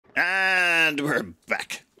And we're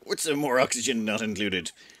back with some more oxygen not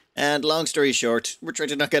included. And long story short, we're trying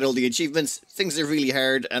to knock out all the achievements. Things are really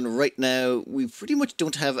hard, and right now we pretty much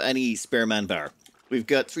don't have any spare manpower. We've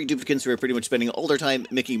got 3 duplicants who are pretty much spending all their time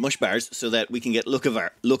making mush bars so that we can get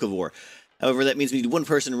locavore. However, that means we need one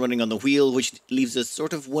person running on the wheel, which leaves us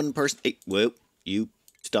sort of one person. Hey, whoa, you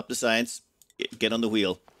stop the science. Get on the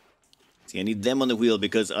wheel. See, I need them on the wheel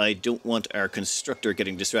because I don't want our constructor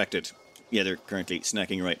getting distracted. Yeah, they're currently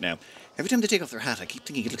snacking right now. Every time they take off their hat, I keep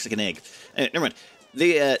thinking it looks like an egg. Never mind.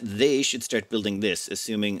 They should start building this,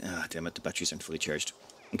 assuming... Ah, damn it, the batteries aren't fully charged.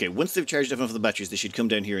 Okay, once they've charged up enough of the batteries, they should come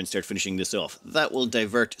down here and start finishing this off. That will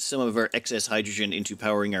divert some of our excess hydrogen into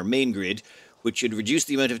powering our main grid, which should reduce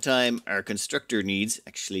the amount of time our constructor needs.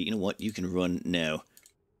 Actually, you know what? You can run now.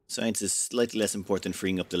 Science is slightly less important than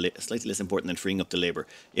freeing up the labor.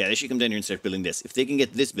 Yeah, they should come down here and start building this. If they can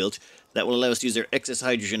get this built, that will allow us to use our excess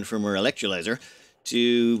hydrogen from our electrolyzer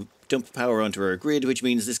to dump power onto our grid, which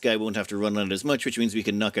means this guy won't have to run on it as much, which means we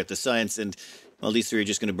can knock out the science, and well, these three are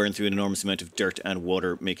just going to burn through an enormous amount of dirt and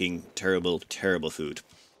water, making terrible, terrible food.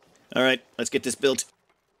 Alright, let's get this built.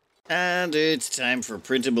 And it's time for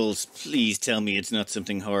printables. Please tell me it's not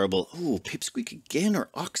something horrible. Oh, pipsqueak again, or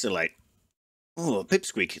oxalite? Oh,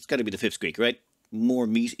 pipsqueak. It's got to be the pipsqueak, right? More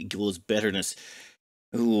meat equals betterness.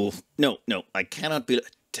 Oh, no, I cannot be...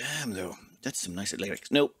 Damn, though. That's some nice lyrics.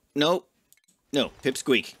 No,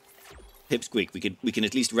 pipsqueak. Pipsqueak. We can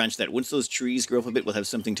at least ranch that. Once those trees grow up a bit, we'll have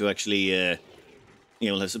something to actually...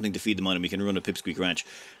 we'll have something to feed them on, and we can run a pipsqueak ranch.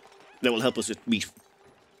 That will help us with meat.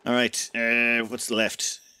 Alright, what's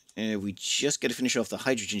left? We just got to finish off the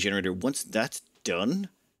hydrogen generator. Once that's done...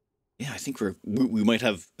 Yeah, I think we might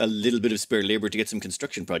have a little bit of spare labor to get some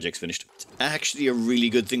construction projects finished. It's actually a really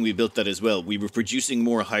good thing we built that as well. We were producing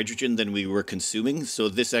more hydrogen than we were consuming, so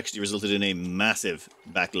this actually resulted in a massive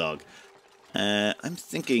backlog. I'm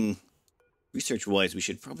thinking, research-wise, we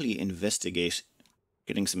should probably investigate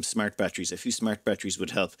getting some smart batteries. A few smart batteries would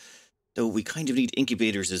help, though we kind of need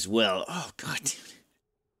incubators as well. Oh, God.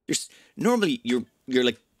 Normally, you're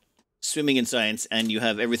like swimming in science, and you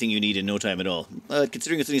have everything you need in no time at all.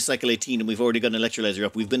 Considering it's only cycle 18 and we've already got an electrolyzer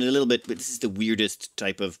up, we've been a little bit, but this is the weirdest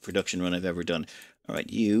type of production run I've ever done. Alright,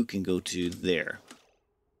 you can go to there.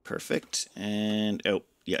 Perfect. And, oh,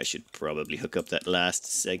 yeah, I should probably hook up that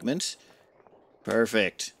last segment.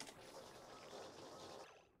 Perfect.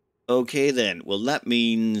 Okay then, well that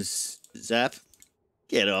means, Zap,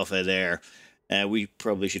 get off of there. We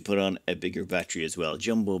probably should put on a bigger battery as well.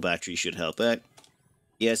 Jumbo battery should help out.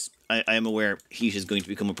 Yes, I am aware heat is going to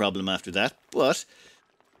become a problem after that, but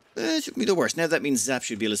it shouldn't be the worst. Now that means Zap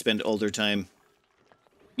should be able to spend all their time,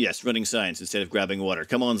 yes, running science instead of grabbing water.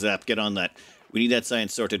 Come on, Zap, get on that. We need that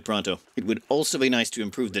science sorted pronto. It would also be nice to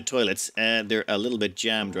improve the toilets. They're a little bit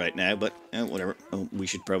jammed right now, but whatever. Oh, we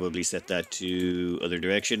should probably set that to other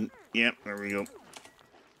direction. Yep, there we go.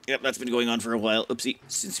 Yep, that's been going on for a while. Oopsie.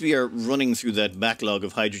 Since we are running through that backlog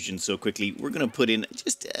of hydrogen so quickly, we're going to put in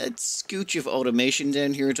just a scooch of automation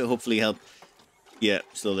down here to hopefully help,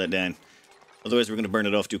 slow that down. Otherwise, we're going to burn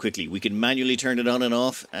it off too quickly. We can manually turn it on and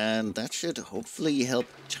off, and that should hopefully help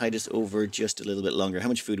tide us over just a little bit longer. How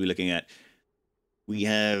much food are we looking at? We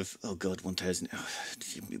have, oh God, 1,000. Oh,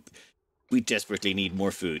 we desperately need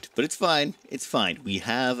more food, but it's fine. It's fine. We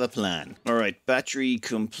have a plan. All right, battery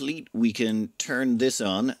complete. We can turn this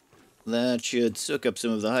on. That should soak up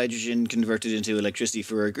some of the hydrogen, convert it into electricity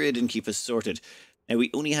for our grid, and keep us sorted. Now, we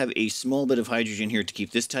only have a small bit of hydrogen here to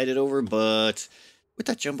keep this tided over, but with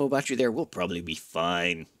that jumbo battery there, we'll probably be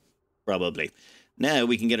fine. Probably. Now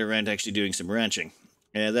we can get around to actually doing some ranching.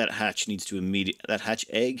 That hatch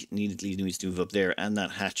egg immediately needs to move up there, and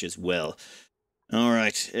that hatch as well.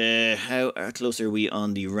 Alright, how close are we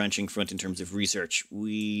on the ranching front in terms of research?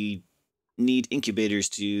 We need incubators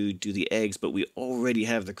to do the eggs, but we already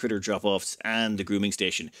have the critter drop-offs and the grooming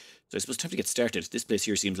station. So I suppose time to get started. This place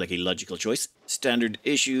here seems like a logical choice. Standard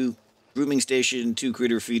issue, grooming station, 2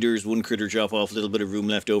 critter feeders, 1 critter drop-off, a little bit of room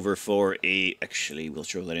left over for a... Actually, we'll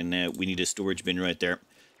throw that in now. We need a storage bin right there.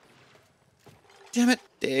 Damn it.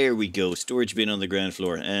 There we go. Storage bin on the ground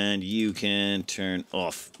floor. And you can turn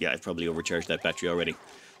off. Yeah, I've probably overcharged that battery already.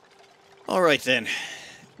 Alright then.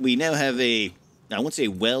 We now have I won't say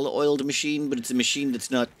well-oiled machine, but it's a machine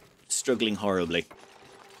that's not struggling horribly.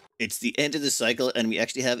 It's the end of the cycle, and we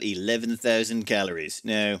actually have 11,000 calories.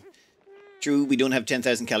 Now, true, we don't have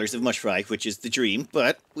 10,000 calories of mush fry, which is the dream,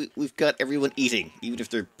 but we've got everyone eating, even if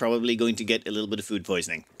they're probably going to get a little bit of food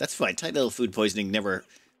poisoning. That's fine. Tiny little food poisoning never...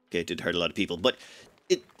 Okay, it did hurt a lot of people, but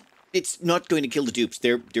it's not going to kill the dupes.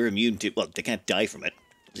 They're immune to... Well, they can't die from it.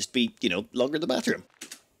 Just be, longer in the bathroom.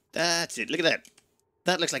 That's it. Look at that.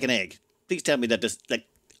 That looks like an egg. Please tell me that does... Like,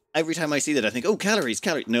 Every time I see that, I think, oh, calories,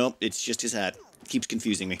 calories. No, it's just his hat. It keeps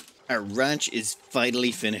confusing me. Our ranch is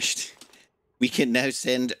finally finished. We can now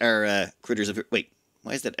send our critters up here. Wait,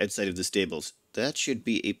 why is that outside of the stables? That should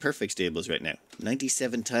be a perfect stables right now.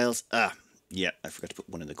 97 tiles. Ah, yeah, I forgot to put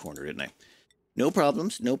one in the corner, didn't I? No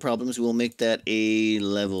problems, no problems. We'll make that a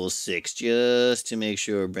level 6 just to make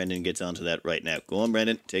sure Brendan gets onto that right now. Go on,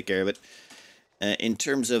 Brendan. Take care of it. In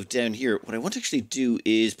terms of down here, what I want to actually do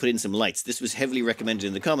is put in some lights. This was heavily recommended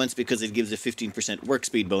in the comments because it gives a 15% work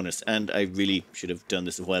speed bonus, and I really should have done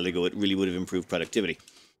this a while ago. It really would have improved productivity.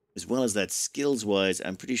 As well as that, skills-wise,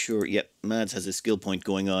 I'm pretty sure, yep, Mads has a skill point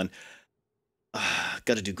going on.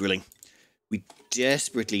 Gotta do grilling. We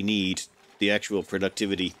desperately need the actual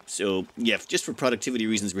productivity. So, yeah, just for productivity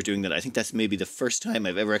reasons we're doing that. I think that's maybe the first time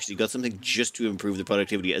I've ever actually got something just to improve the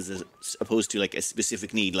productivity as opposed to, like, a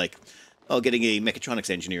specific need, like, oh, getting a mechatronics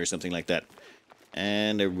engineer or something like that.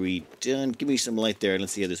 And are we done? Give me some light there and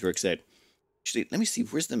let's see how this works out. Actually, let me see,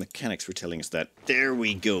 where's the mechanics for telling us that? There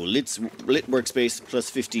we go. Lit workspace plus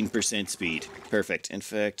 15% speed. Perfect. In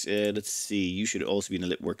fact, let's see, you should also be in a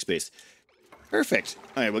lit workspace. Perfect.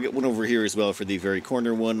 Alright, we'll get one over here as well for the very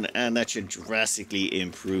corner one, and that should drastically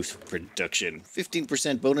improve production.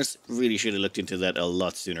 15% bonus, really should have looked into that a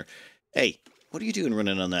lot sooner. Hey, what are you doing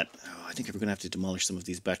running on that? Oh, I think we're going to have to demolish some of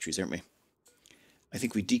these batteries, aren't we? I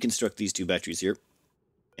think we deconstruct these two batteries here.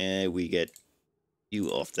 And we get you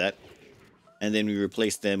off that. And then we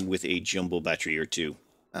replace them with a jumbo battery or two.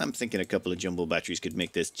 I'm thinking a couple of jumbo batteries could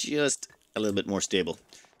make this just a little bit more stable.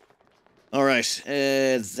 Alright,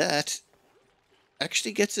 that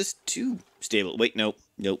actually gets us to stable. Wait, no,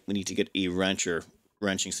 we need to get a rancher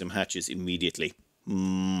ranching some hatches immediately.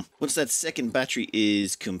 Once that second battery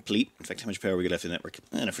is complete, in fact, how much power we got left in the network?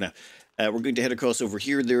 Enough for now. We're going to head across over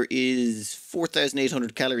here. There is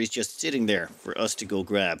 4,800 calories just sitting there for us to go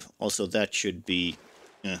grab. Also, that should be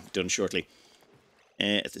done shortly.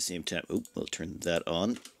 At the same time, oh, we'll turn that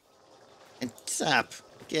on. And zap!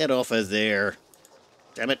 Get off of there.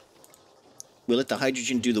 Damn it. We'll let the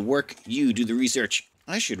hydrogen do the work, you do the research.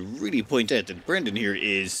 I should really point out that Brendan here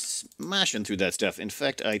is smashing through that stuff. In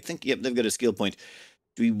fact, I think, yep, they've got a skill point.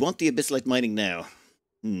 Do we want the Abyssalite mining now?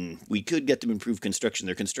 We could get them improved construction.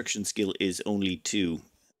 Their construction skill is only 2.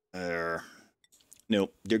 No,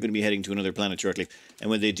 they're going to be heading to another planet shortly. And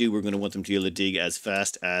when they do, we're going to want them to be able to dig as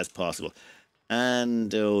fast as possible.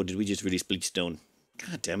 And, oh, did we just release bleach stone?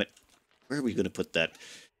 God damn it. Where are we going to put that?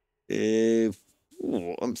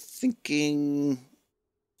 I'm thinking...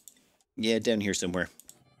 yeah, down here somewhere.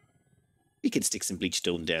 We can stick some bleach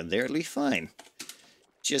stone down there. It'll be fine.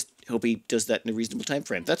 Just hope he does that in a reasonable time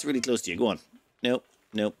frame. That's really close to you. Go on. Nope.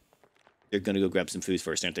 They're going to go grab some food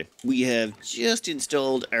first, aren't they? We have just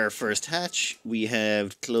installed our first hatch. We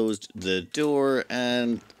have closed the door.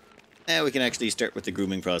 And now we can actually start with the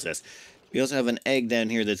grooming process. We also have an egg down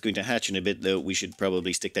here that's going to hatch in a bit, though we should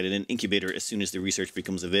probably stick that in an incubator as soon as the research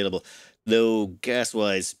becomes available. Though,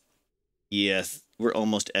 gas-wise, yes, we're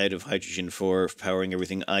almost out of hydrogen for powering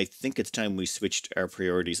everything. I think it's time we switched our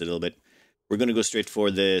priorities a little bit. We're going to go straight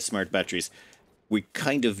for the smart batteries. We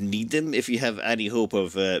kind of need them if you have any hope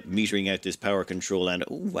of metering out this power control. And,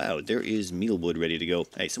 oh, wow, there is mealwood ready to go.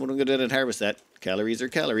 Hey, someone will go down and harvest that. Calories are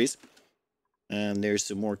calories. And there's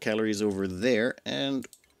some more calories over there. And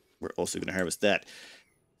we're also going to harvest that.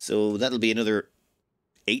 So that'll be another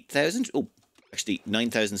 8,000? Oh, actually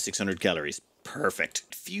 9,600 calories. Perfect.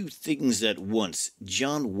 Few things at once.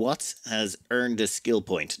 John Watts has earned a skill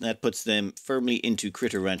point. That puts them firmly into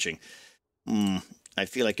critter ranching. I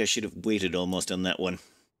feel like I should have waited almost on that one.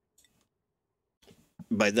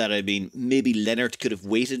 By that I mean maybe Leonard could have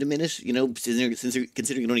waited a minute, you know, considering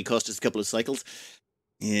it only cost us a couple of cycles.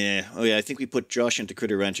 Yeah, oh yeah, I think we put Josh into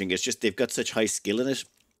critter ranching. It's just they've got such high skill in it.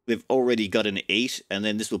 They've already got an 8, and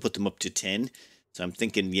then this will put them up to 10. So I'm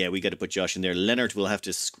thinking, yeah, we got to put Josh in there. Leonard will have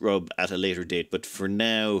to scrub at a later date, but for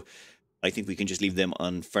now, I think we can just leave them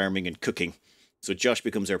on farming and cooking. So Josh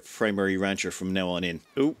becomes our primary rancher from now on in.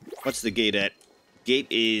 Oh, what's the gate at? Gate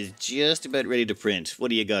is just about ready to print. What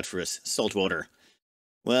do you got for us? Saltwater.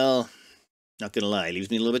 Well, not gonna lie, leaves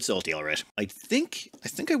me a little bit salty, all right. I think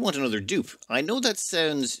I want another dupe. I know that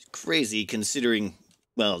sounds crazy considering,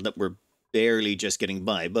 well, that we're barely just getting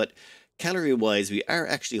by, but calorie-wise, we are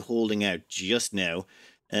actually holding out just now.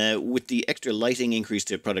 With the extra lighting increase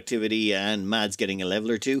to productivity and Mads getting a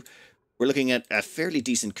level or 2, we're looking at a fairly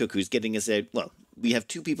decent cook who's getting us out. Well, we have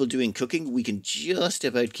 2 people doing cooking. We can just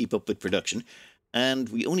about keep up with production. And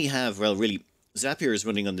we only have, well, really, Zapier is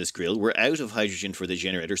running on this grill. We're out of hydrogen for the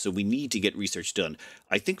generator, so we need to get research done.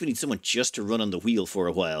 I think we need someone just to run on the wheel for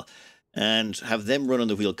a while. and have them run on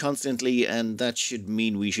the wheel constantly, and that should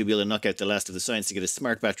mean we should be able to knock out the last of the science to get us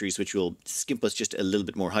smart batteries, which will skimp us just a little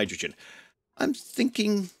bit more hydrogen. I'm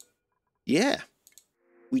thinking, yeah,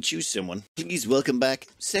 we choose someone. Please welcome back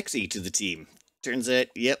Sexy to the team. Turns out,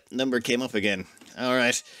 yep, number came up again.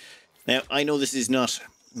 Alright. Now, I know this is not...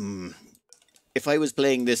 If I was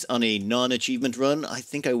playing this on a non-achievement run, I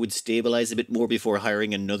think I would stabilize a bit more before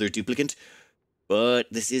hiring another duplicant. But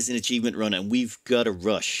this is an achievement run and we've got to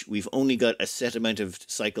rush. We've only got a set amount of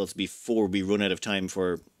cycles before we run out of time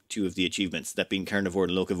for 2 of the achievements, that being carnivore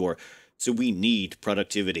and locavore. So we need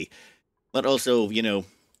productivity. But also, you know,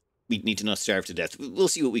 we need to not starve to death. We'll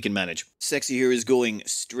see what we can manage. Sexy here is going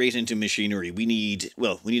straight into machinery. We need a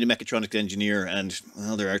mechatronics engineer, and,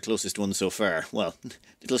 well, they're our closest one so far. Well,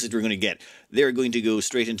 the closest we're going to get. They're going to go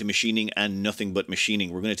straight into machining and nothing but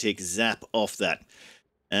machining. We're going to take Zap off that.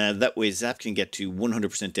 That way Zap can get to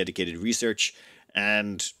 100% dedicated research,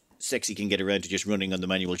 and Sexy can get around to just running on the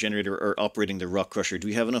manual generator or operating the rock crusher. Do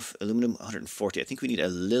we have enough aluminum? 140. I think we need a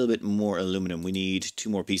little bit more aluminum. We need 2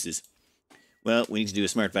 more pieces. Well, we need to do a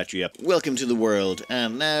smart battery up. Welcome to the world,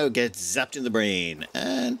 and now get zapped in the brain.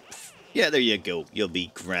 And, yeah, there you go. You'll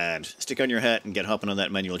be grand. Stick on your hat and get hopping on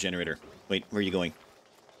that manual generator. Wait, where are you going?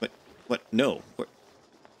 What? No.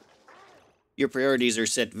 Your priorities are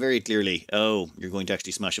set very clearly. Oh, you're going to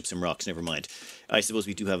actually smash up some rocks. Never mind. I suppose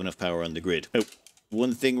we do have enough power on the grid. Oh,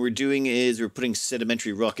 one thing we're doing is we're putting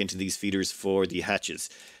sedimentary rock into these feeders for the hatches.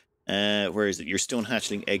 Where is it? Your stone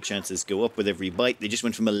hatchling egg chances go up with every bite. They just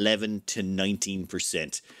went from 11 to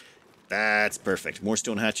 19%. That's perfect. More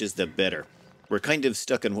stone hatches, the better. We're kind of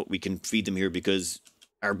stuck on what we can feed them here because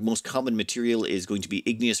our most common material is going to be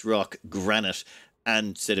igneous rock, granite,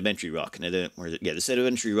 and sedimentary rock. Now, the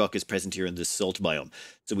sedimentary rock is present here in the salt biome.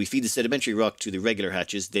 So we feed the sedimentary rock to the regular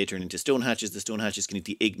hatches. They turn into stone hatches. The stone hatches can eat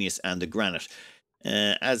the igneous and the granite.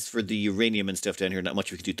 As for the uranium and stuff down here, not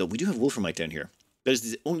much we can do. Though we do have wolframite down here. That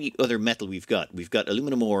is the only other metal we've got. We've got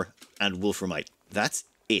aluminum ore and wolframite. That's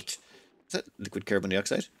it. Is that liquid carbon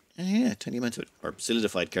dioxide? Yeah, tiny amounts of it. Or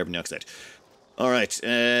solidified carbon dioxide. Alright,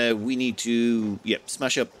 we need to,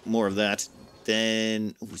 smash up more of that.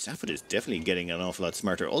 Then, Zaphod is definitely getting an awful lot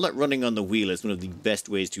smarter. All that running on the wheel is one of the best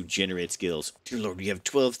ways to generate skills. Dear Lord, we have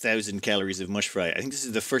 12,000 calories of mush fry. I think this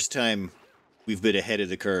is the first time we've been ahead of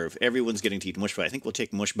the curve. Everyone's getting to eat mush fry. I think we'll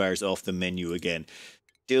take mush bars off the menu again.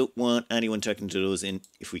 Don't want anyone tucking to those in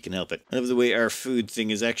if we can help it. I love the way our food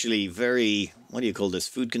thing is actually very, what do you call this,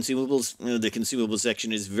 food consumables? The consumable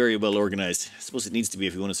section is very well organized. I suppose it needs to be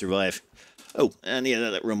if we want to survive. Oh, and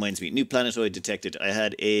yeah, that reminds me. New planetoid detected. I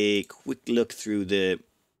had a quick look through the...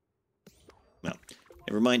 Well,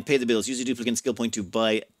 never mind. Pay the bills. Use a duplicate skill point to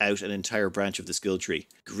buy out an entire branch of the skill tree.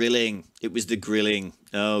 Grilling. It was the grilling.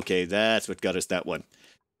 Okay, that's what got us that one.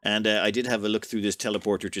 And I did have a look through this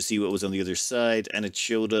teleporter to see what was on the other side, and it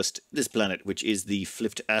showed us this planet, which is the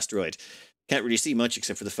flipped asteroid. Can't really see much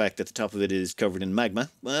except for the fact that the top of it is covered in magma,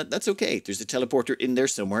 but that's okay. There's a teleporter in there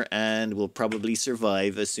somewhere, and we'll probably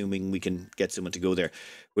survive, assuming we can get someone to go there,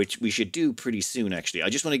 which we should do pretty soon, actually. I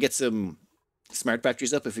just want to get some smart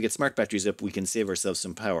batteries up. If we get smart batteries up, we can save ourselves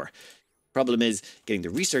some power. Problem is getting the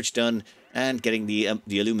research done and getting the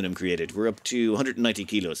aluminum created. We're up to 190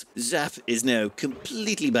 kilos. Zap is now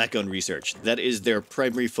completely back on research. That is their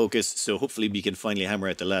primary focus, so hopefully we can finally hammer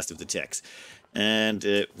out the last of the techs.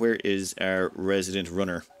 And where is our resident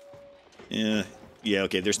runner? Yeah,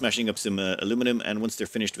 okay, they're smashing up some aluminum, and once they're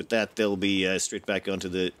finished with that, they'll be straight back onto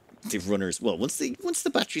the runners. Well, once the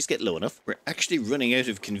batteries get low enough. We're actually running out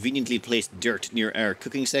of conveniently placed dirt near our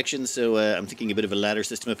cooking section, so I'm thinking a bit of a ladder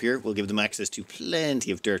system up here will give them access to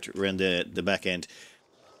plenty of dirt around the back end.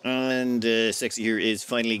 And Sexy here is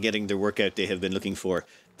finally getting their workout they have been looking for,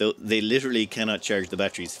 though they literally cannot charge the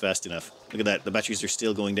batteries fast enough. Look at that, the batteries are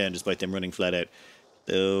still going down despite them running flat out.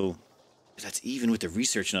 Though, that's even with the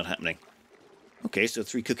research not happening. Okay, so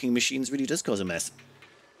 3 cooking machines really does cause a mess.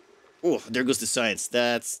 Oh, there goes the science.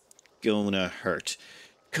 That's gonna hurt.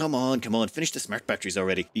 Come on, finish the smart batteries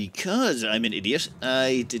already. Because I'm an idiot,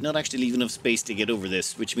 I did not actually leave enough space to get over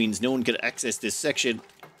this, which means no one could access this section,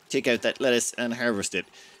 take out that lettuce, and harvest it.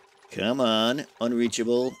 Come on,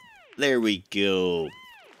 unreachable. There we go.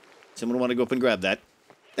 Someone want to go up and grab that?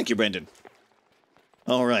 Thank you, Brendan.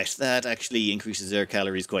 Alright, that actually increases our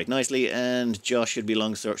calories quite nicely, and Josh should be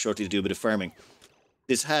along shortly to do a bit of farming.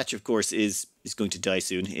 This hatch, of course, is going to die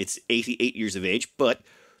soon. It's 88 years of age, but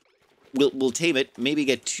we'll tame it, maybe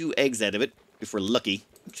get 2 eggs out of it, if we're lucky.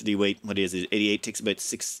 Actually, wait, what is it? 88 takes about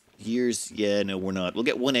 6 years? Yeah, no, we're not. We'll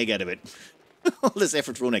get 1 egg out of it. All this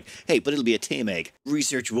effort for 1 egg. Hey, but it'll be a tame egg.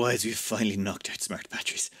 Research-wise, we've finally knocked out smart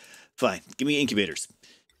batteries. Fine, give me incubators.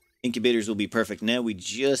 Incubators will be perfect. Now we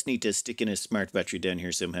just need to stick in a smart battery down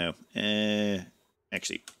here somehow.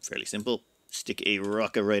 Actually, fairly simple. Stick a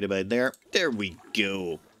rocket right about there. There we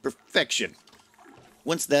go. Perfection.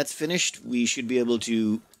 Once that's finished, we should be able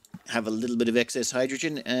to have a little bit of excess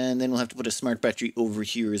hydrogen, and then we'll have to put a smart battery over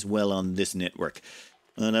here as well on this network.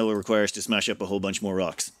 And that will require us to smash up a whole bunch more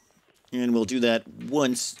rocks. And we'll do that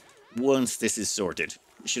once this is sorted.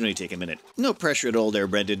 It should only take a minute. No pressure at all there,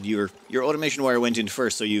 Brendan. Your automation wire went in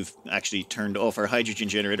first, so you've actually turned off our hydrogen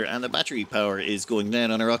generator, and the battery power is going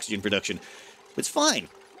down on our oxygen production. It's fine.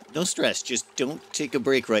 No stress. Just don't take a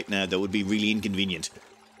break right now. That would be really inconvenient.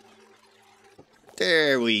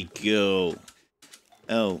 There we go.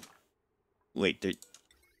 Oh. Wait,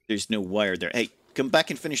 there's no wire there. Hey, come back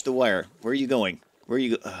and finish the wire. Where are you going? Where are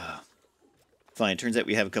you go? Fine, turns out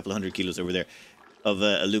we have a couple of 100 kilos over there of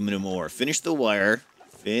aluminum ore. Finish the wire.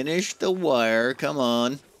 Finish the wire. Come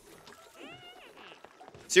on.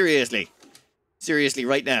 Seriously. Seriously,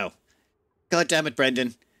 right now. God damn it,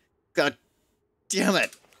 Brendan. God damn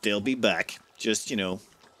it. They'll be back. Just, you know,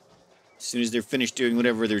 as soon as they're finished doing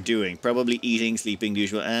whatever they're doing. Probably eating, sleeping, the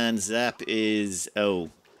usual. And Zap is... Oh,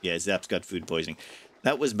 yeah, Zap's got food poisoning.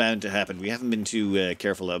 That was bound to happen. We haven't been too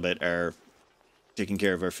careful about our taking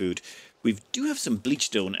care of our food. We do have some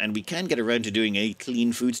bleachstone, and we can get around to doing a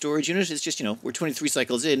clean food storage unit. It's just, you know, we're 23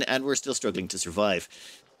 cycles in, and we're still struggling to survive.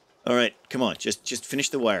 All right, come on, just finish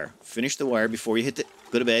the wire. Finish the wire before you hit the...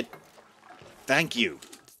 Go to bed. Thank you.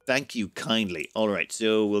 Thank you kindly. All right,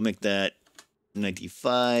 so we'll make that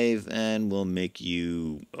 95, and we'll make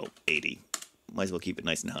you, 80. Might as well keep it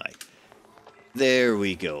nice and high. There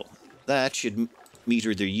we go. That should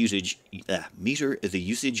meter the usage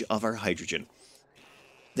of our hydrogen.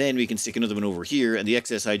 Then we can stick another one over here, and the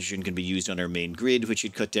excess hydrogen can be used on our main grid, which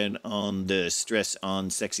should cut down on the stress on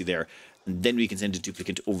Sexy there. And then we can send a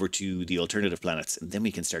duplicate over to the alternative planets, and then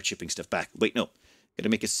we can start shipping stuff back. Wait, no. Gotta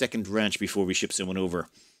make a second ranch before we ship someone over.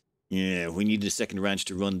 Yeah, we need a second ranch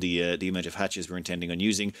to run the amount of hatches we're intending on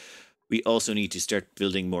using. We also need to start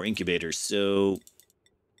building more incubators, so...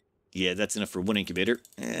 Yeah, that's enough for one incubator.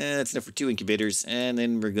 That's enough for 2 incubators, and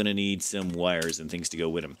then we're gonna need some wires and things to go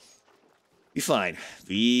with them. Be fine.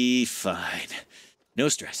 Be fine. No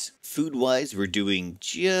stress. Food-wise, we're doing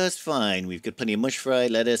just fine. We've got plenty of mush fry,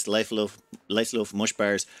 lettuce, lice loaf, mush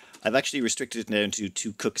bars. I've actually restricted it down to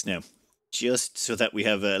 2 cooks now, just so that we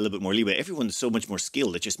have a little bit more leeway. Everyone's so much more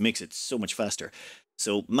skilled, it just makes it so much faster.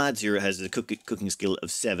 So Mads here has a cooking skill of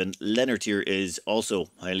 7. Leonard here is also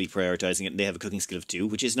highly prioritizing it, and they have a cooking skill of 2,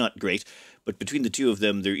 which is not great. But between the 2 of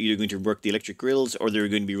them, they're either going to work the electric grills or they're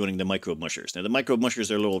going to be running the microbe mushers. Now, the microbe mushers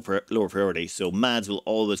are lower priority, so Mads will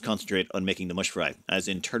always concentrate on making the mush fry, as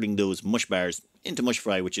in turning those mush bars into mush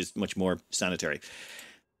fry, which is much more sanitary.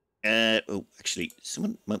 Actually,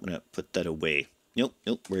 someone might want to put that away. Nope,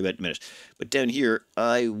 worry about it in a minute. But down here,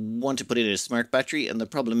 I want to put in a smart battery, and the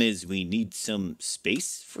problem is we need some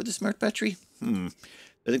space for the smart battery. I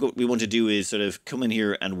think what we want to do is sort of come in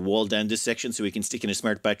here and wall down this section so we can stick in a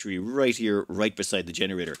smart battery right here, right beside the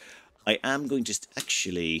generator. I am going to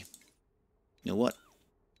actually... You know what?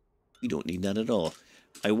 We don't need that at all.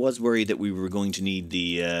 I was worried that we were going to need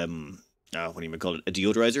the... what do you call it? A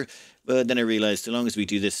deodorizer. But then I realized so long as we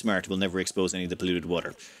do this smart, we'll never expose any of the polluted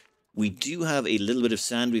water. We do have a little bit of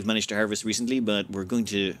sand we've managed to harvest recently, but we're going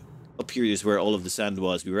to... Up here is where all of the sand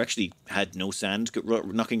was. We had no sand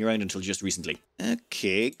knocking around until just recently.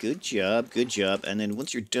 Okay, good job, good job. And then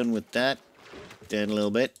once you're done with that, down a little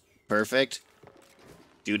bit. Perfect.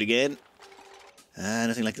 Do it again.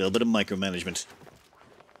 Nothing like a little bit of micromanagement.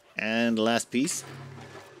 And last piece.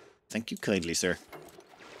 Thank you kindly, sir.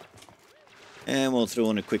 And we'll throw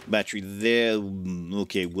in a quick battery there.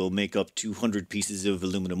 Okay, we'll make up 200 pieces of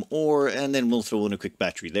aluminum ore, and then we'll throw in a quick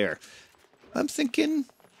battery there. I'm thinking,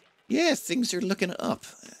 yeah, things are looking up.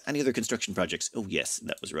 Any other construction projects? Oh, yes,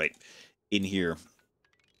 that was right. In here.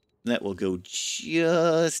 That will go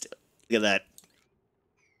just... Look at that.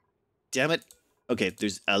 Damn it. Okay,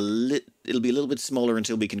 there's it'll be a little bit smaller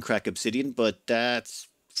until we can crack obsidian, but that's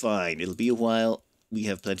fine. It'll be a while. We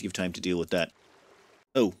have plenty of time to deal with that.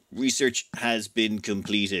 Oh, research has been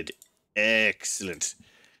completed. Excellent.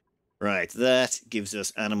 Right, that gives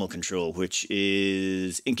us animal control, which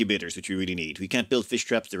is incubators, which we really need. We can't build fish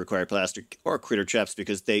traps that require plastic, or critter traps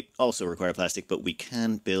because they also require plastic, but we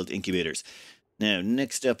can build incubators. Now,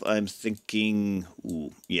 next up, I'm thinking...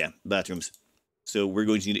 Ooh, yeah, bathrooms. So we're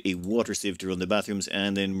going to need a water sieve to run the bathrooms,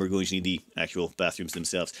 and then we're going to need the actual bathrooms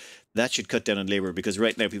themselves. That should cut down on labour, because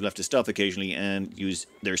right now people have to stop occasionally and use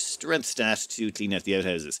their strength stat to clean out the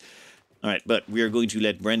outhouses. Alright, but we are going to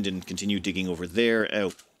let Brendan continue digging over there.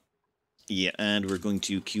 Oh, yeah, and we're going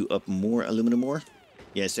to queue up more aluminum ore.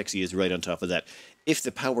 Yeah, sexy is right on top of that. If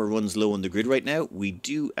the power runs low on the grid right now, we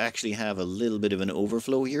do actually have a little bit of an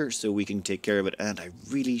overflow here, so we can take care of it. And I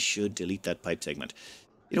really should delete that pipe segment.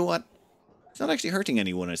 You know what? It's not actually hurting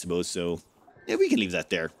anyone, I suppose, so yeah, we can leave that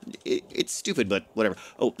there. It's stupid, but whatever.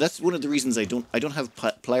 Oh, that's one of the reasons I don't have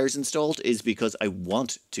pliers installed, is because I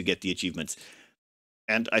want to get the achievements.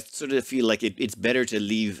 And I sort of feel like it's better to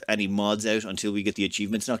leave any mods out until we get the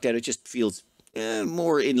achievements knocked out. It just feels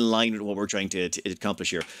more in line with what we're trying to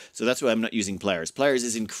accomplish here. So that's why I'm not using pliers. Pliers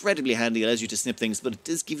is incredibly handy, it allows you to snip things, but it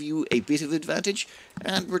does give you a bit of advantage.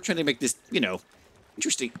 And we're trying to make this, you know,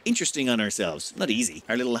 interesting on ourselves. Not easy.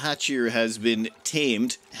 Our little hatch here has been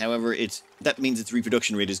tamed. However, that means its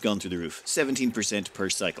reproduction rate has gone through the roof. 17% per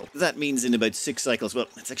cycle. That means in about 6 cycles, well,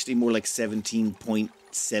 it's actually more like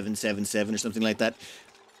 17.777 or something like that.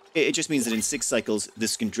 It just means that in 6 cycles,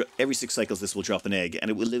 every 6 cycles this will drop an egg, and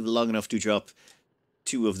it will live long enough to drop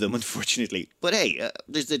 2 of them, unfortunately. But hey,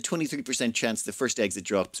 there's a 23% chance the first eggs it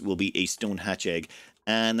drops will be a stone hatch egg,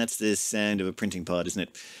 and that's the sound of a printing pod, isn't it?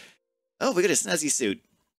 Oh, we got a snazzy suit.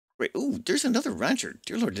 Wait, oh, there's another rancher.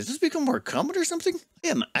 Dear Lord, did this become more common or something? I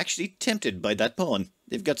am actually tempted by that pawn.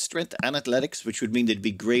 They've got strength and athletics, which would mean they'd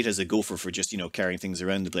be great as a gopher for just, you know, carrying things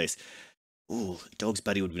around the place. Oh, dog's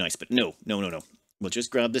body would be nice, but no. We'll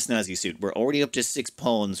just grab the snazzy suit. We're already up to 6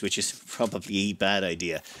 pawns, which is probably a bad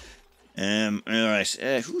idea. Alright,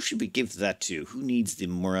 who should we give that to? Who needs the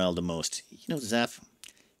morale the most? You know, Zap,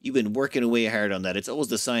 you've been working away hard on that. It's always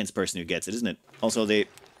the science person who gets it, isn't it? Also, they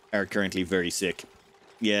are currently very sick.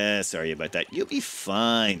 Yeah, sorry about that. You'll be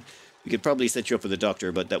fine. We could probably set you up with a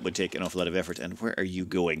doctor, but that would take an awful lot of effort. And where are you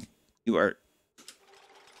going? You are...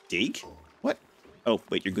 Dig? What? Oh,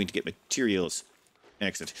 wait, you're going to get materials.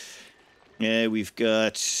 Excellent. Yeah, we've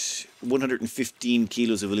got 115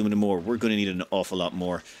 kilos of aluminum ore. We're going to need an awful lot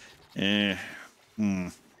more. Once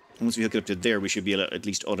we hook it up to there, we should be able to at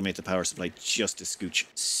least automate the power supply just a scooch.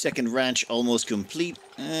 Second ranch almost complete,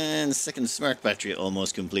 and second smart battery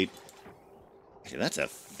almost complete. Okay, that's a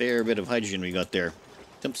fair bit of hydrogen we got there.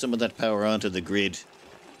 Dump some of that power onto the grid.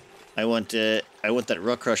 I want that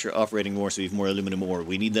rock crusher operating more so we have more aluminum ore.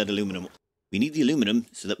 We need that aluminum. We need the aluminum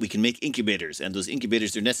so that we can make incubators, and those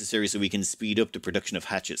incubators are necessary so we can speed up the production of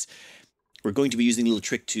hatches. We're going to be using a little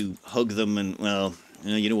trick to hug them, and, well,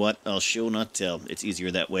 you know what? I'll show, not tell. It's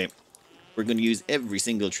easier that way. We're going to use every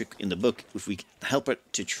single trick in the book if we can help it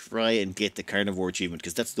to try and get the carnivore achievement,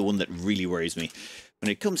 because that's the one that really worries me.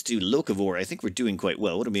 When it comes to locavore, I think we're doing quite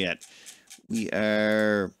well. What are we at? We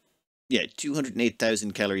are, yeah,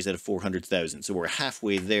 208,000 calories out of 400,000. So we're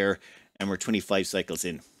halfway there, and we're 25 cycles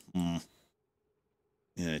in.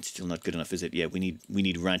 Yeah, it's still not good enough, is it? Yeah, we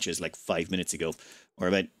need ranches like 5 minutes ago, or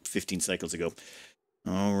about 15 cycles ago.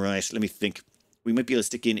 All right, let me think. We might be able to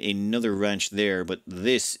stick in another ranch there, but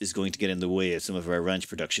this is going to get in the way of some of our ranch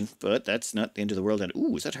production. But that's not the end of the world. And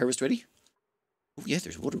ooh, is that harvest ready? Oh yeah,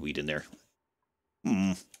 there's water weed in there.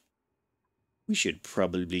 We should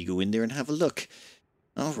probably go in there and have a look.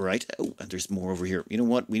 All right. Oh, and there's more over here. You know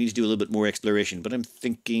what? We need to do a little bit more exploration, but I'm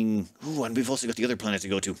thinking... Oh, and we've also got the other planet to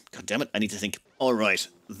go to. God damn it, I need to think. All right,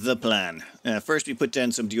 the plan. First, we put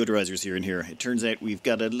down some deodorizers here and here. It turns out we've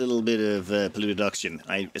got a little bit of polluted oxygen.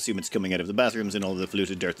 I assume it's coming out of the bathrooms and all the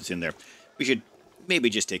polluted dirt that's in there. We should maybe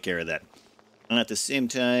just take care of that. And at the same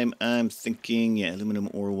time, I'm thinking, yeah, aluminum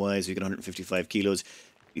ore-wise, we've got 155 kilos.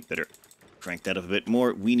 We better crank that up a bit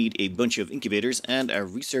more. We need a bunch of incubators, and our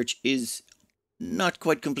research is... not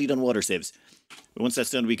quite complete on water saves. But once that's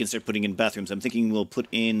done, we can start putting in bathrooms. I'm thinking we'll put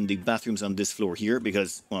in the bathrooms on this floor here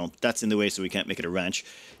because, well, that's in the way so we can't make it a ranch.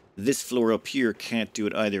 This floor up here can't do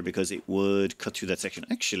it either because it would cut through that section.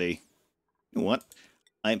 Actually, you know what?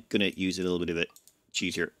 I'm going to use a little bit of a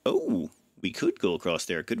cheat here. Oh, we could go across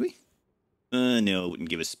there, could we? No, it wouldn't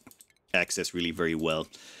give us access really very well.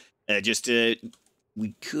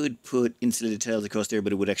 We could put insulated tiles across there,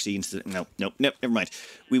 but it would actually No, never mind.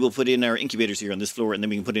 We will put in our incubators here on this floor, and then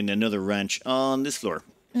we can put in another ranch on this floor.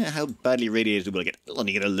 How badly radiated will it get? It'll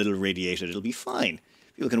only get a little radiated. It'll be fine.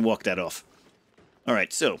 People can walk that off. All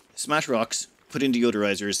right, so smash rocks, put in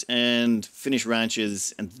deodorizers, and finish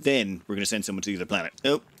ranches, and then we're going to send someone to the other planet.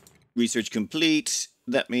 Oh, research complete.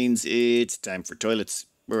 That means it's time for toilets.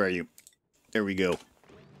 Where are you? There we go.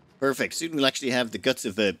 Perfect. Soon we'll actually have the guts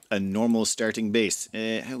of a normal starting base.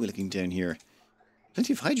 How are we looking down here?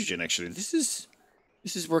 Plenty of hydrogen, actually. This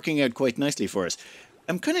is working out quite nicely for us.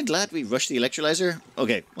 I'm kind of glad we rushed the electrolyzer.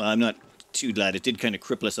 Okay, well, I'm not too glad. It did kind of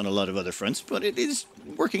cripple us on a lot of other fronts, but it is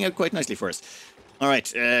working out quite nicely for us. All right,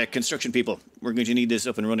 construction people. We're going to need this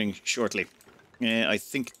up and running shortly. I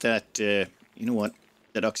think that, you know what?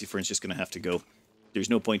 That oxyfer's just going to have to go. There's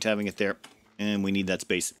no point having it there. And we need that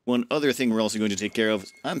space. One other thing we're also going to take care of,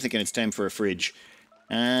 I'm thinking it's time for a fridge.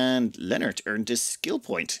 And Leonard earned a skill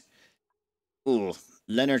point. Oh,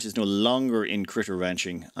 Leonard is no longer in critter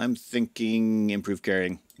ranching. I'm thinking improved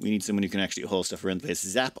carrying. We need someone who can actually haul stuff around the place.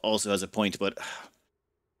 Zap also has a point, but I'm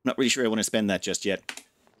not really sure I want to spend that just yet.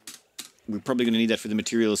 We're probably going to need that for the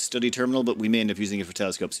materials study terminal, but we may end up using it for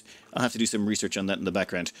telescopes. I'll have to do some research on that in the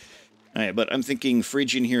background. Alright, but I'm thinking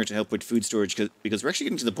fridge in here to help with food storage, because we're actually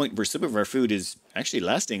getting to the point where some of our food is actually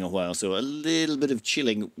lasting a while, so a little bit of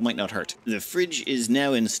chilling might not hurt. The fridge is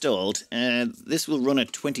now installed, and this will run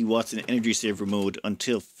at 20 watts in energy saver mode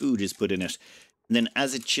until food is put in it. And then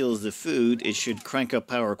as it chills the food, it should crank up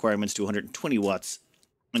power requirements to 120 watts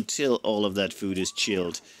until all of that food is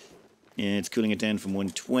chilled. And it's cooling it down from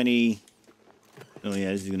 120. Oh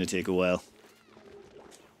yeah, this is going to take a while.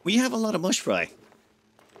 We have a lot of mush fry.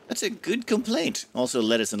 That's a good complaint. Also,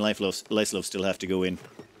 lettuce and lice loaf still have to go in.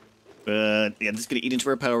 But yeah, this is going to eat into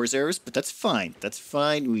our power reserves, but that's fine. That's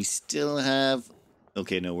fine. We still have...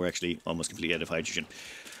 Okay, no, we're actually almost completely out of hydrogen.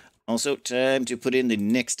 Also, time to put in the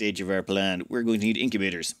next stage of our plan. We're going to need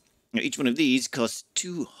incubators. Now, each one of these costs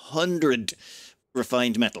 200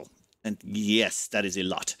 refined metal. And yes, that is a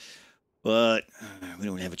lot. But we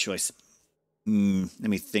don't really have a choice. Let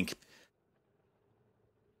me think.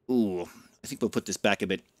 Ooh, I think we'll put this back a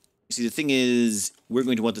bit. You see, the thing is, we're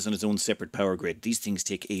going to want this on its own separate power grid. These things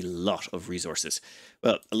take a lot of resources.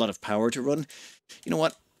 Well, a lot of power to run. You know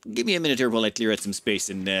what? Give me a minute here while I clear out some space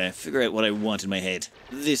and figure out what I want in my head.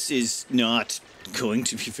 This is not going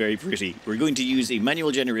to be very pretty. We're going to use a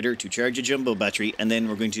manual generator to charge a jumbo battery, and then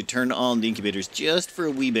we're going to turn on the incubators just for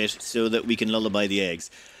a wee bit so that we can lullaby the eggs.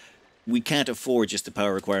 We can't afford just the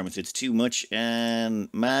power requirements. It's too much. And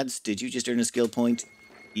Mads, did you just earn a skill point?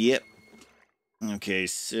 Yep. Okay,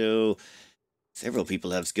 so several people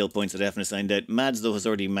have skill points that I haven't assigned out. Mads, though, has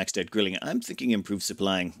already maxed out grilling. I'm thinking improved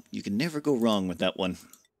supplying. You can never go wrong with that one.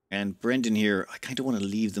 And Brendan here, I kind of want to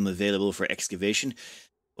leave them available for excavation.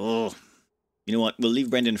 Oh, you know what? We'll leave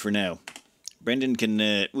Brendan for now. Brendan can...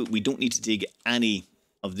 we don't need to dig any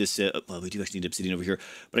of this... well, we do actually need obsidian over here.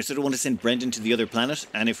 But I sort of want to send Brendan to the other planet.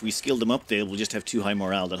 And if we skill them up, they will just have too high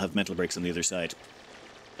morale. They'll have mental breaks on the other side.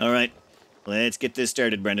 All right. Let's get this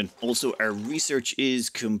started, Brendan. Also, our research is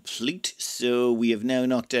complete, so we have now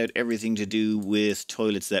knocked out everything to do with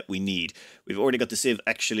toilets that we need. We've already got the sieve.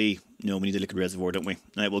 Actually, no, we need the liquid reservoir, don't we?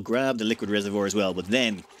 All right, we'll grab the liquid reservoir as well, but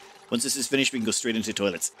then, once this is finished, we can go straight into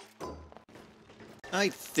toilets. I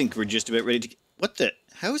think we're just about ready to... What the...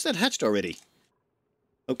 How is that hatched already?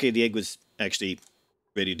 Okay, the egg was actually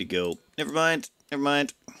ready to go. Never mind, never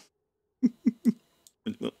mind.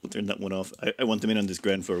 We'll turn that one off. I want them in on this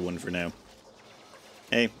ground floor one for now.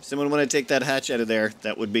 Hey, someone want to take that hatch out of there?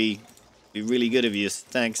 That would be really good of you.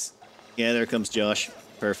 Thanks. Yeah, there comes Josh.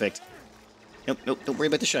 Perfect. Nope, don't worry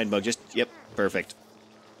about the shine bug. Just, yep, perfect.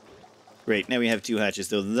 Great, now we have two hatches,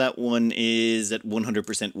 though. That one is at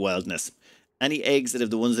 100% wildness. Any eggs that have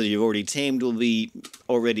the ones that you've already tamed will be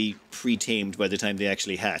already pre-tamed by the time they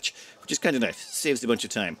actually hatch, which is kind of nice. Saves a bunch of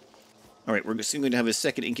time. Alright, we're soon going to have a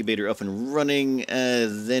second incubator up and running.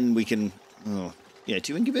 Then we can... Oh, yeah,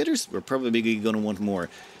 2 incubators? We're probably going to want more.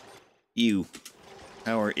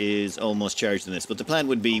 Power is almost charged in this. But the plan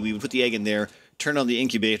would be we would put the egg in there, turn on the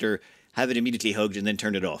incubator, have it immediately hugged, and then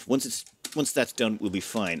turn it off. Once that's done, we'll be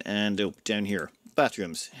fine. And down here,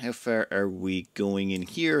 bathrooms. How far are we going in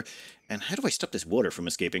here? And how do I stop this water from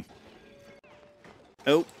escaping?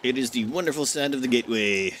 Oh, it is the wonderful sound of the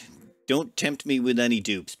gateway. Don't tempt me with any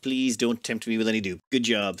dupes. Please don't tempt me with any dupes. Good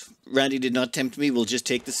job. Randy did not tempt me. We'll just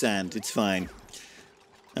take the sand. It's fine.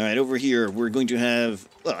 Alright, over here, we're going to have,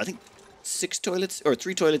 well, I think 6 toilets, or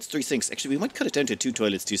 3 toilets, 3 sinks. Actually, we might cut it down to 2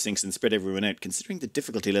 toilets, 2 sinks, and spread everyone out. Considering the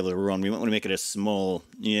difficulty level we're on, we might want to make it a small,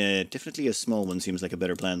 yeah, definitely a small one seems like a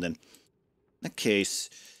better plan then. In that case,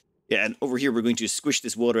 yeah, and over here we're going to squish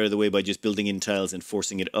this water out of the way by just building in tiles and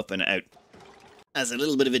forcing it up and out. As a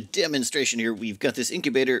little bit of a demonstration here, we've got this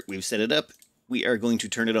incubator, we've set it up, we are going to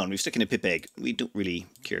turn it on. We've stuck in a pip egg. We don't really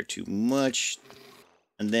care too much.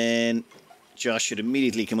 And then Josh should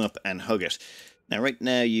immediately come up and hug it. Now, right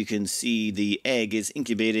now, you can see the egg is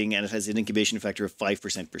incubating and it has an incubation factor of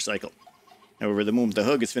 5% per cycle. However, the moment the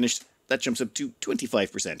hug is finished, that jumps up to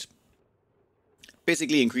 25%.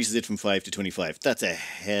 Basically increases it from 5 to 25. That's a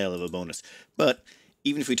hell of a bonus. But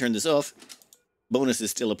even if we turn this off, bonus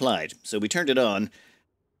is still applied. So we turned it on,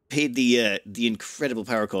 paid the incredible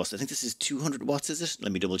power cost. I think this is 200 watts, is it?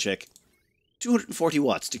 Let me double check. 240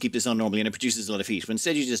 watts to keep this on normally, and it produces a lot of heat. But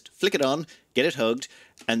instead you just flick it on, get it hugged,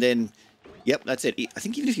 and then, yep, that's it. I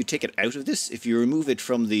think even if you take it out of this, if you remove it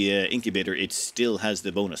from the incubator, it still has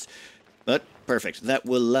the bonus. But perfect. That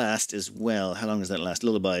will last as well. How long does that last?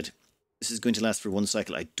 Lullaby. This is going to last for one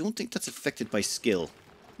cycle. I don't think that's affected by skill.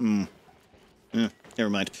 Never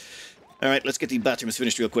mind. Alright, let's get the bathrooms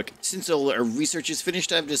finished real quick. Since all our research is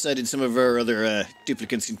finished, I've decided some of our other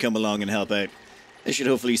duplicants can come along and help out. This should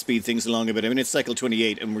hopefully speed things along a bit. I mean, it's cycle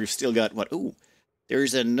 28, and we've still got, what? Ooh,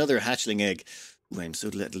 there's another hatchling egg. Ooh, I'm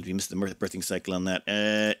so glad we missed the birthing cycle on that.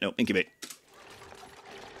 No, incubate.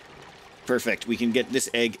 Perfect. We can get this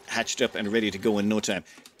egg hatched up and ready to go in no time.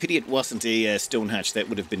 Pity it wasn't a stone hatch. That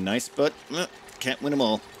would have been nice, but can't win them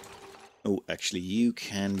all. Oh, actually, you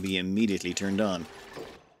can be immediately turned on.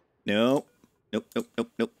 No. Nope, nope,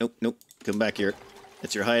 nope, nope, nope, nope. Come back here.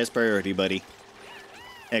 That's your highest priority, buddy.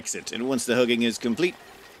 Exit. And once the hugging is complete,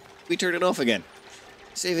 we turn it off again.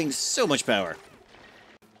 Saving so much power.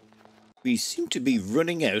 We seem to be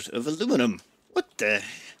running out of aluminum. What the...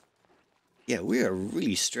 Yeah, we are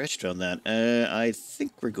really stretched on that. I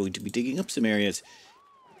think we're going to be digging up some areas.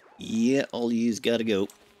 Yeah, all you's gotta go.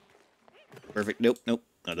 Perfect. Nope, nope.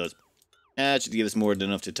 Not those. That should give us more than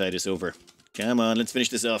enough to tide us over. Come on, let's finish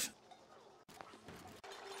this off.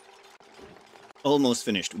 Almost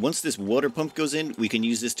finished. Once this water pump goes in, we can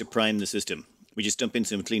use this to prime the system. We just dump in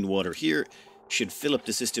some clean water here. Should fill up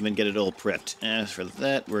the system and get it all prepped. As for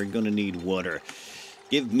that, we're going to need water.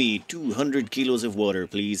 Give me 200 kilos of water,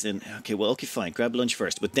 please. And okay, fine. Grab lunch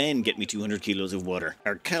first, but then get me 200 kilos of water.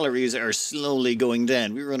 Our calories are slowly going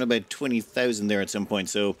down. We were on about 20,000 there at some point,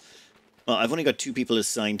 so... Well, I've only got 2 people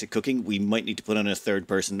assigned to cooking. We might need to put on a 3rd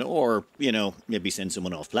person, or, you know, maybe send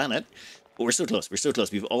someone off planet. But we're so close. We're so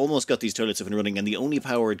close. We've almost got these toilets up and running, and the only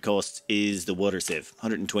power it costs is the water sieve,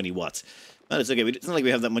 120 watts. Well, it's okay. It's not like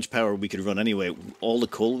we have that much power we could run anyway. All the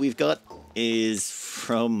coal we've got is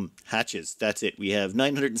from hatches. That's it. We have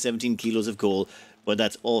 917 kilos of coal, but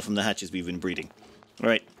that's all from the hatches we've been breeding. All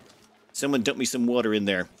right. Someone dump me some water in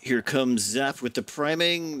there. Here comes Zap with the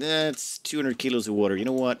priming. That's 200 kilos of water. You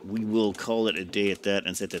know what? We will call it a day at that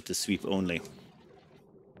and set that to sweep only.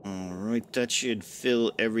 Alright, that should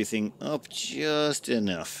fill everything up just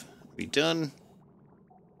enough. We done?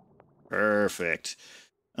 Perfect.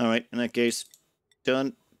 Alright, in that case,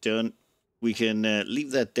 done. We can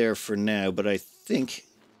leave that there for now, but I think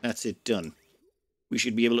that's it done. We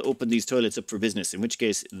should be able to open these toilets up for business, in which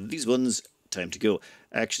case, these ones... Time to go.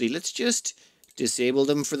 Actually, let's just disable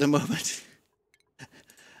them for the moment.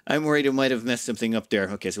 I'm worried I might have messed something up there.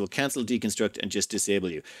 Okay, so we'll cancel deconstruct and just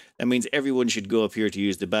disable you. That means everyone should go up here to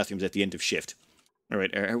use the bathrooms at the end of shift.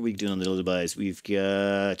 Alright, how are we doing on the lullabies? We've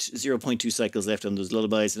got 0.2 cycles left on those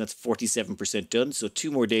lullabies, and that's 47% done. So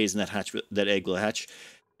 2 more days and that egg will hatch.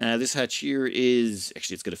 This hatch here is...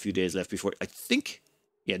 Actually, it's got a few days left before... I think...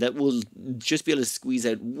 Yeah, that will just be able to squeeze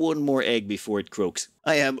out 1 more egg before it croaks.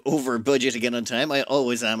 I am over budget again on time. I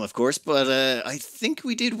always am, of course, but I think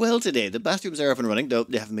we did well today. The bathrooms are up and running, though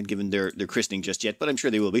they haven't been given their christening just yet, but I'm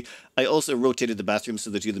sure they will be. I also rotated the bathrooms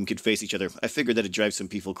so the 2 of them could face each other. I figured that it drives some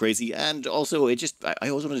people crazy, and also I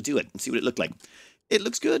always wanted to do it and see what it looked like. It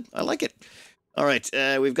looks good. I like it. All right,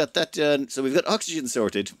 we've got that done. So we've got oxygen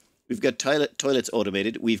sorted. We've got toilets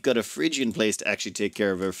automated. We've got a fridge in place to actually take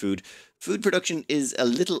care of our food. Food production is a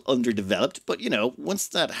little underdeveloped, but, you know, once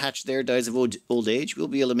that hatch there dies of old age, we'll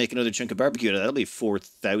be able to make another chunk of barbecue. That'll be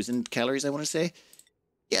 4,000 calories, I want to say.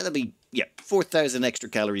 Yeah, that'll be, 4,000 extra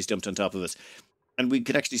calories dumped on top of us. And we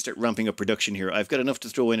can actually start ramping up production here. I've got enough to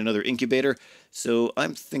throw in another incubator, so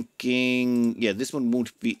I'm thinking, this one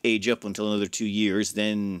won't age up until another 2 years.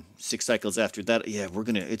 Then 6 cycles after that,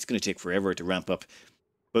 it's gonna take forever to ramp up.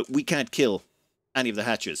 But we can't kill any of the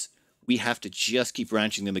hatches. We have to just keep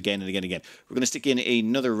ranching them again and again and again. We're going to stick in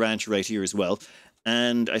another ranch right here as well.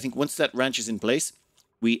 And I think once that ranch is in place,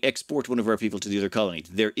 we export one of our people to the other colony.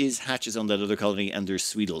 There is hatches on that other colony, and there's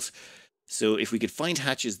Sweedles. So if we could find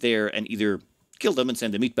hatches there and either kill them and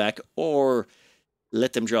send the meat back, or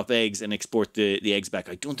let them drop eggs and export the eggs back.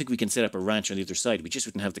 I don't think we can set up a ranch on the other side. We just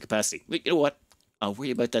wouldn't have the capacity. But you know what? I'll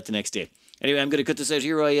worry about that the next day. Anyway, I'm going to cut this out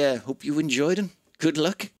here. I hope you enjoyed it. Good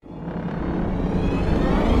luck.